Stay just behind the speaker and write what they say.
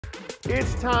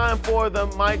It's time for the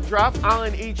mic drop. I'll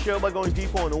end each show by going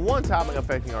deeper into one topic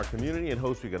affecting our community and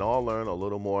hopes we can all learn a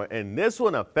little more. And this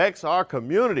one affects our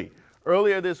community.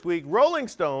 Earlier this week, Rolling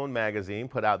Stone magazine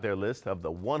put out their list of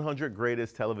the 100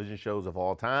 greatest television shows of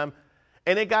all time,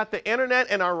 and it got the internet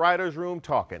and our writers' room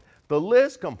talking. The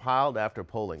list, compiled after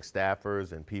polling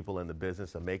staffers and people in the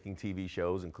business of making TV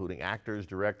shows, including actors,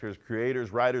 directors,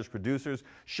 creators, writers, producers,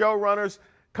 showrunners,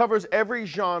 covers every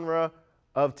genre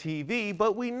of TV,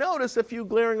 but we notice a few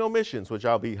glaring omissions, which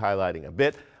I'll be highlighting a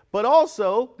bit. But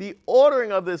also, the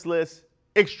ordering of this list,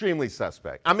 extremely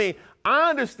suspect. I mean, I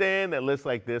understand that lists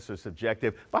like this are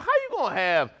subjective, but how you gonna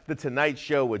have The Tonight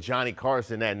Show with Johnny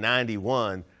Carson at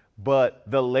 91, but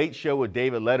The Late Show with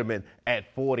David Letterman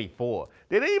at 44?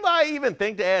 Did anybody even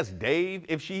think to ask Dave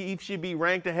if she should be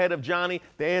ranked ahead of Johnny?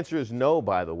 The answer is no,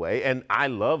 by the way. And I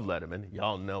love Letterman.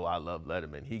 Y'all know I love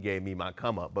Letterman. He gave me my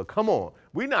come up. But come on,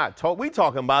 we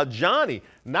talking about Johnny,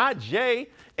 not Jay.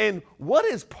 And what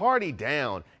is Party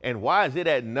Down? And why is it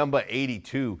at number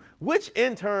 82? Which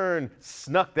intern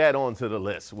snuck that onto the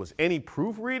list? Was any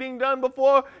proofreading done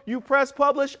before you press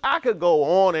publish? I could go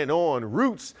on and on.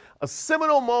 Roots, a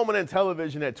seminal moment in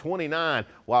television at 29,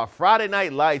 while Friday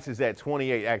Night Lights is at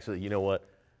 28. Actually, you know what?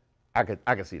 I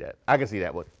can see that. I can see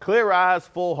that one. Clear Eyes,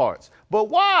 Full Hearts. But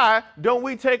why don't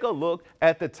we take a look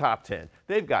at the top 10?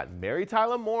 They've got Mary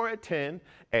Tyler Moore at 10,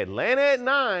 Atlanta at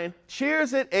 9,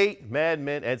 Cheers at 8, Mad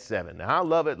Men at 7. Now, I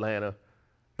love Atlanta,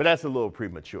 but that's a little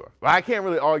premature. I can't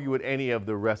really argue with any of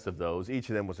the rest of those. Each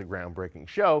of them was a groundbreaking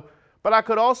show. But I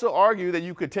could also argue that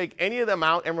you could take any of them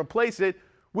out and replace it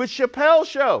with Chappelle's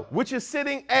Show, which is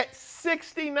sitting at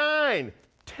 69.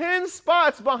 10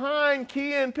 spots behind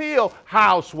Key and Peele.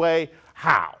 How, Sway?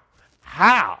 How?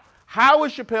 How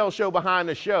is Chappelle's Show behind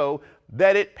the show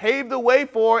that it paved the way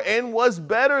for and was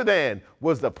better than?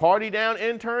 Was the Party Down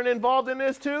intern involved in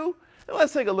this too? And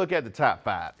let's take a look at the top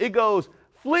 5. It goes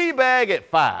Fleabag at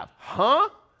 5. Huh?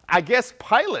 I guess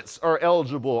pilots are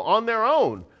eligible on their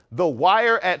own. The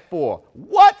Wire at 4.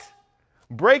 What?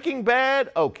 Breaking Bad,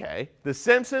 okay. The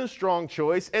Simpsons, strong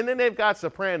choice. And then they've got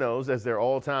Sopranos as their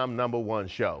all-time #1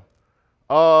 show.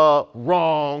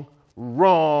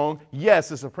 Wrong. Yes,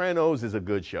 The Sopranos is a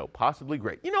good show, possibly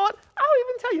great. You know what? I'll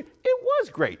even tell you, it was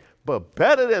great, but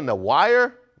better than The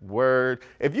Wire? Word.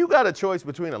 If you got a choice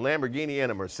between a Lamborghini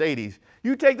and a Mercedes,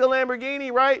 you take the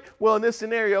Lamborghini, right? Well, in this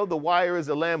scenario, The Wire is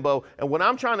a Lambo, and what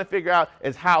I'm trying to figure out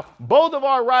is how both of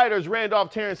our writers,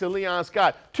 Randolph Terrence and Leon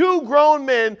Scott, 2 grown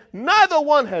men, neither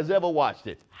one has ever watched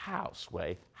it. How,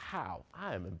 Sway? How?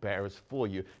 I am embarrassed for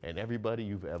you and everybody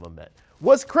you've ever met.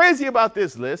 What's crazy about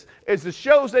this list is the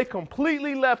shows they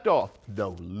completely left off.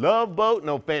 No Love Boat,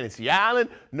 no Fantasy Island,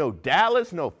 no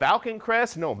Dallas, no Falcon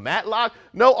Crest, no Matlock,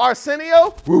 no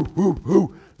Arsenio,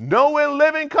 no In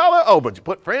Living Color, oh, but you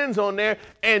put Friends on there,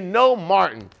 and no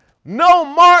Martin. No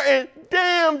Martin,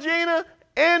 damn Gina,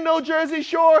 and no Jersey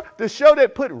Shore, the show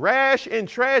that put Rash in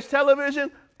trash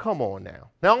television. Come on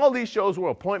now. Now, all these shows were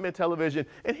appointment television,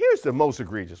 and here's the most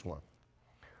egregious one.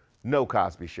 No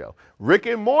Cosby Show. Rick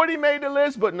and Morty made the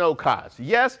list, but no Cosby.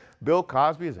 Yes, Bill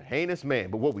Cosby is a heinous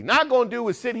man, but what we're not going to do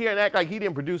is sit here and act like he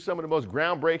didn't produce some of the most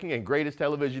groundbreaking and greatest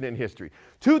television in history.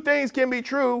 2 things can be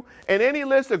true, and any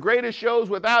list of greatest shows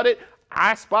without it,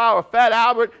 I Spy or Fat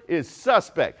Albert, is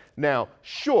suspect. Now,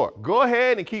 sure, go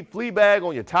ahead and keep Fleabag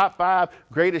on your top 5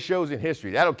 greatest shows in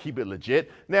history. That'll keep it legit.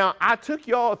 Now, I took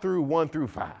y'all through 1 through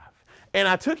 5, and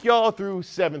I took y'all through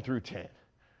 7 through 10,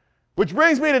 which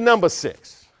brings me to number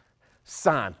 6.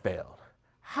 Seinfeld.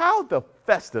 How the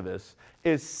Festivus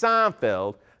is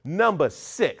Seinfeld number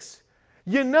 6?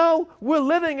 You know, we're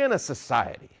living in a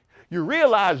society. You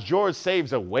realize George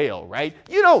saves a whale, right?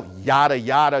 You don't yada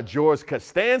yada George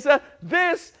Costanza.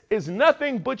 This is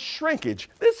nothing but shrinkage.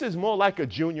 This is more like a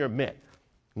Junior Mint.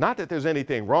 Not that there's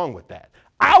anything wrong with that.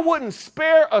 I wouldn't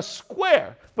spare a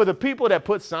square for the people that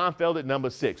put Seinfeld at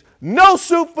number 6. No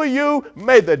soup for you.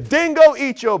 May the dingo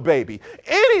eat your baby.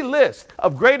 Any list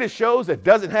of greatest shows that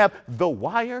doesn't have The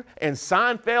Wire and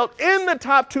Seinfeld in the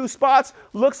top 2 spots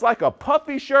looks like a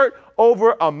puffy shirt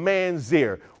over a man's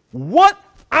ear. What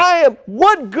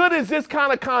good is this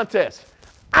kind of contest?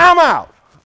 I'm out.